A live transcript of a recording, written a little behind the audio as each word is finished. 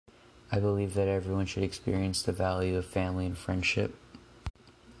I believe that everyone should experience the value of family and friendship.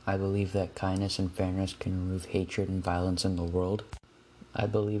 I believe that kindness and fairness can remove hatred and violence in the world. I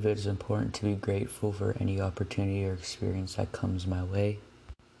believe it is important to be grateful for any opportunity or experience that comes my way.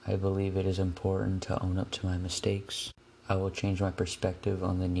 I believe it is important to own up to my mistakes. I will change my perspective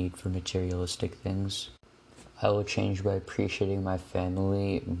on the need for materialistic things. I will change by appreciating my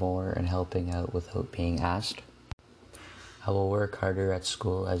family more and helping out without being asked. I will work harder at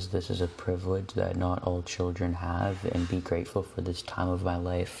school as this is a privilege that not all children have, and be grateful for this time of my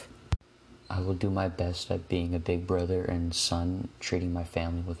life. I will do my best at being a big brother and son, treating my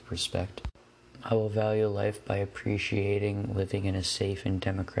family with respect. I will value life by appreciating living in a safe and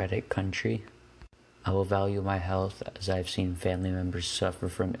democratic country. I will value my health as I've seen family members suffer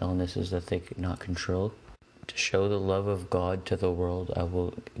from illnesses that they could not control. To show the love of God to the world, I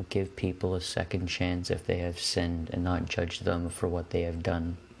will give people a second chance if they have sinned and not judge them for what they have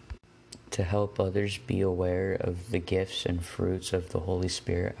done. To help others be aware of the gifts and fruits of the Holy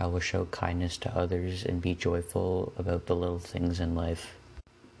Spirit, I will show kindness to others and be joyful about the little things in life.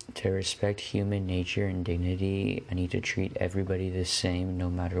 To respect human nature and dignity, I need to treat everybody the same no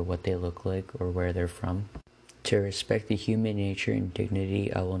matter what they look like or where they're from. To respect the human nature and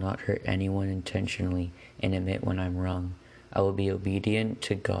dignity, I will not hurt anyone intentionally and admit when I'm wrong. I will be obedient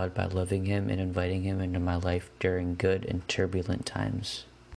to God by loving Him and inviting Him into my life during good and turbulent times.